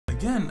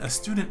again, a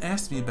student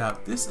asked me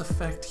about this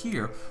effect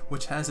here,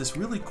 which has this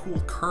really cool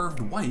curved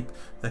wipe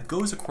that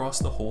goes across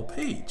the whole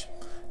page.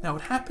 Now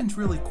it happened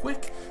really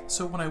quick,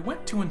 so when I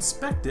went to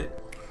inspect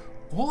it,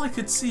 all I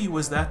could see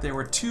was that there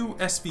were 2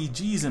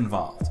 SVGs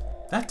involved.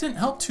 That didn't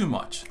help too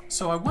much,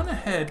 so I went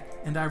ahead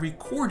and I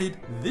recorded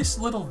this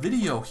little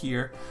video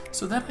here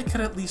so that I could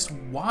at least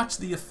watch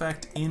the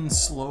effect in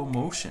slow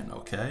motion,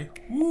 okay?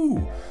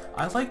 Ooh,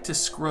 I like to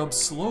scrub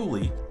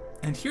slowly,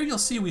 and here you'll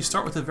see we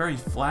start with a very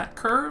flat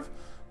curve.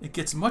 It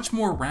gets much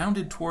more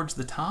rounded towards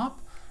the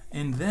top,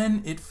 and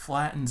then it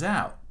flattens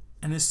out.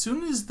 And as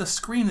soon as the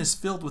screen is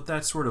filled with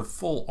that sort of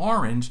full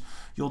orange,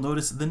 you'll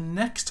notice the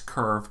next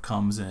curve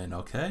comes in,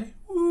 okay?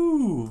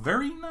 Ooh,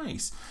 very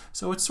nice.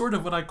 So it's sort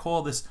of what I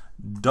call this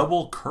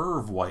double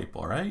curve wipe,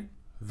 all right?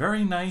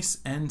 Very nice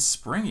and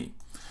springy.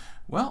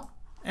 Well,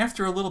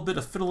 after a little bit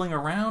of fiddling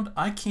around,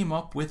 I came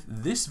up with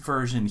this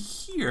version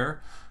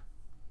here.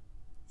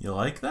 You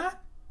like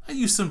that? I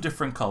used some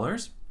different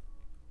colors.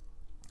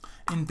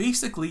 And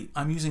basically,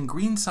 I'm using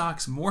Green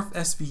Sock's Morph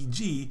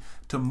SVG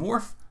to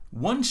morph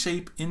one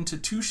shape into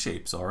 2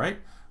 shapes, all right?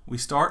 We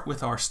start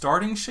with our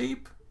starting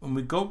shape, and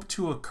we go up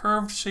to a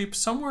curved shape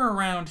somewhere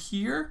around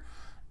here,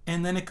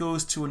 and then it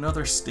goes to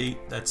another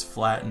state that's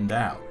flattened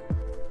out.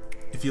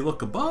 If you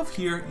look above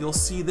here, you'll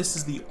see this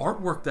is the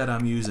artwork that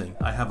I'm using.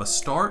 I have a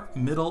start,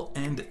 middle,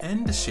 and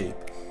end shape.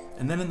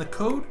 And then in the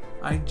code,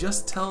 I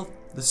just tell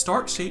the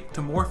start shape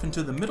to morph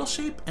into the middle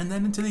shape and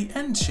then into the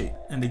end shape.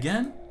 And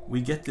again, we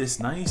get this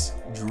nice,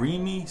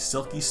 dreamy,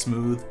 silky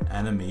smooth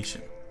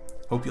animation.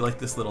 Hope you like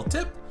this little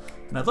tip,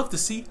 and I'd love to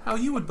see how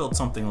you would build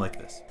something like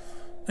this.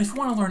 And if you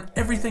want to learn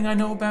everything I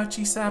know about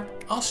GSAP,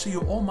 I'll show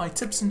you all my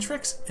tips and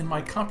tricks in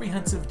my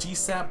comprehensive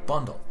GSAP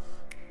bundle.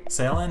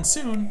 Sale ends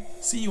soon.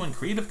 See you in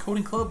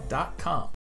creativecodingclub.com.